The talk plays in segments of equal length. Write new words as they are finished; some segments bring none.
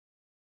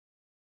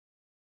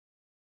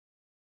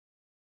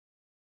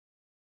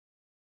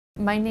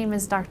My name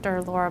is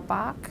Dr. Laura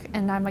Bach,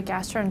 and I'm a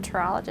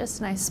gastroenterologist,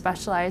 and I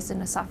specialize in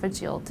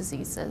esophageal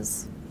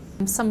diseases.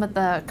 Some of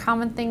the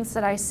common things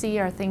that I see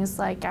are things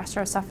like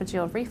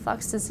gastroesophageal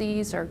reflux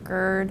disease or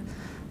GERD,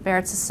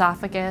 Barrett's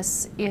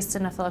esophagus,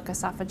 eosinophilic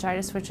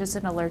esophagitis, which is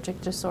an allergic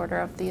disorder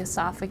of the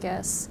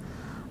esophagus,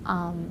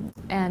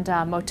 and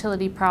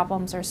motility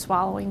problems or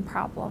swallowing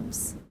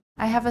problems.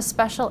 I have a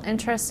special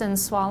interest in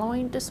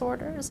swallowing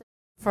disorders.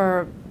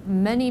 For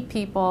many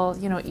people,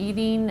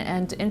 eating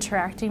and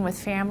interacting with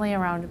family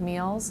around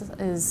meals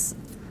is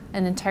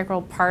an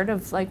integral part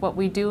of what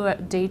we do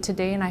day to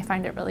day, and I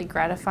find it really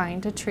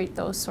gratifying to treat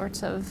those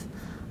sorts of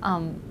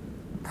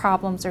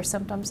problems or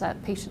symptoms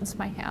that patients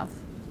might have.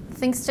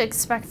 Things to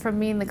expect from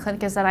me in the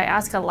clinic is that I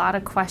ask a lot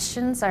of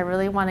questions. I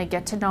really want to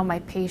get to know my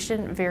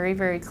patient very,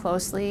 very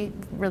closely,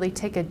 really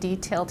take a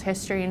detailed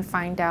history and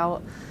find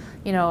out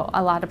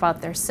a lot about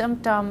their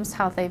symptoms,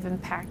 how they've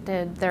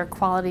impacted their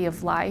quality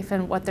of life,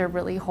 and what they're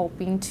really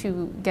hoping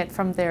to get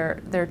from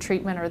their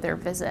treatment or their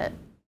visit.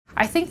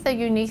 I think the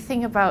unique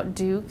thing about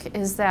Duke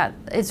is that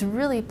it's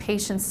really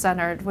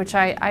patient-centered, which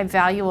I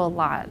value a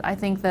lot. I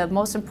think the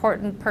most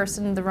important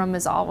person in the room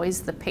is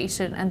always the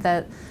patient, and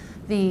that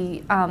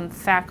the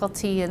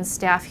faculty and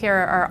staff here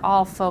are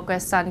all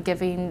focused on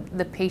giving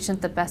the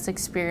patient the best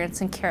experience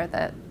and care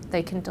that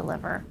they can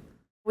deliver.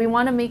 We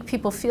want to make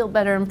people feel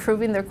better,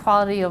 improving their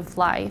quality of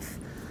life,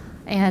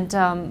 and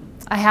a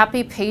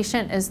happy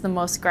patient is the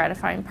most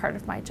gratifying part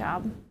of my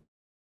job.